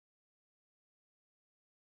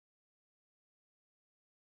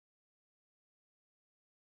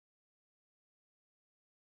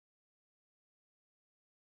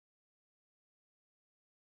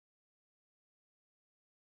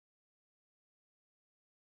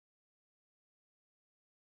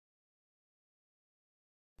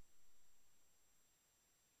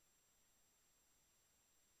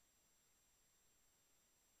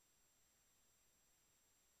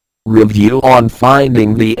Review on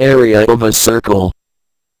finding the area of a circle.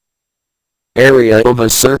 Area of a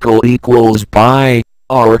circle equals pi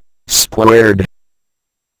r squared.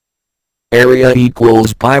 Area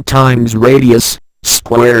equals pi times radius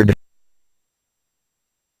squared.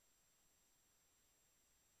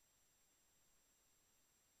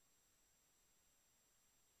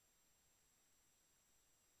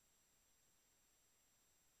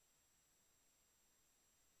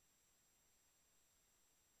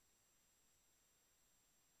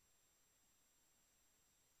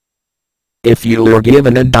 If you are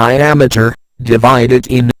given a diameter, divide it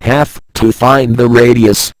in half to find the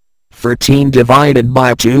radius. 13 divided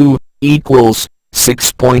by 2 equals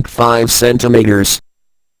 6.5 centimeters.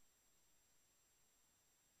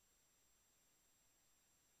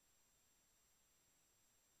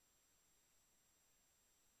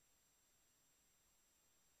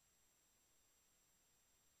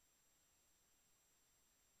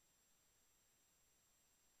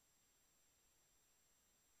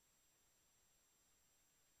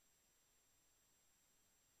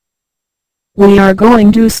 We are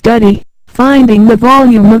going to study finding the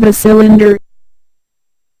volume of a cylinder.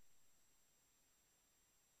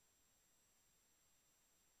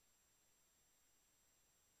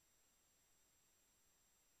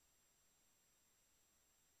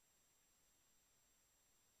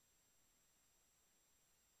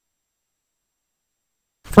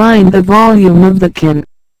 Find the volume of the can.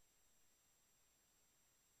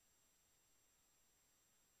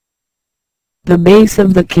 The base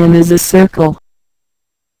of the can is a circle.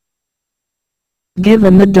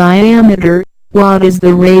 Given the diameter, what is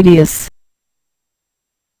the radius?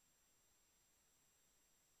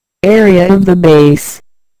 Area of the base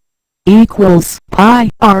equals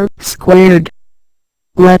pi r squared.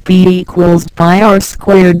 Let P equals pi r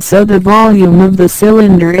squared, so the volume of the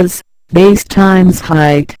cylinder is base times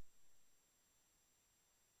height.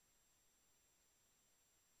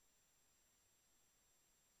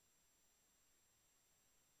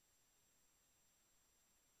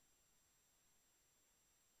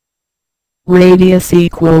 Radius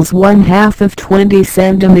equals 1/2 of 20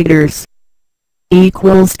 centimeters.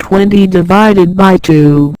 Equals 20 divided by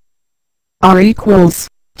 2. R equals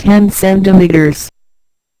 10 centimeters.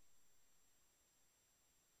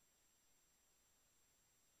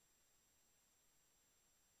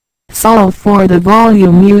 Solve for the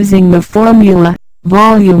volume using the formula.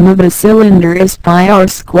 Volume of a cylinder is pi r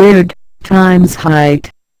squared times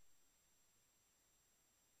height.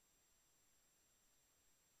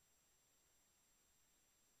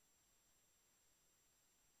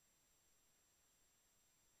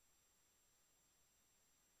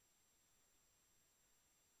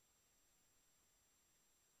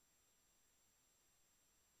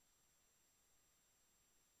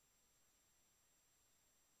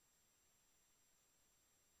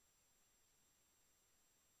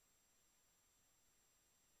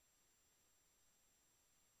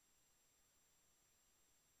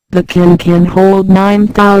 The can hold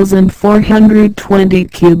 9,420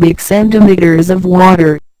 cubic centimeters of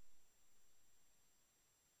water.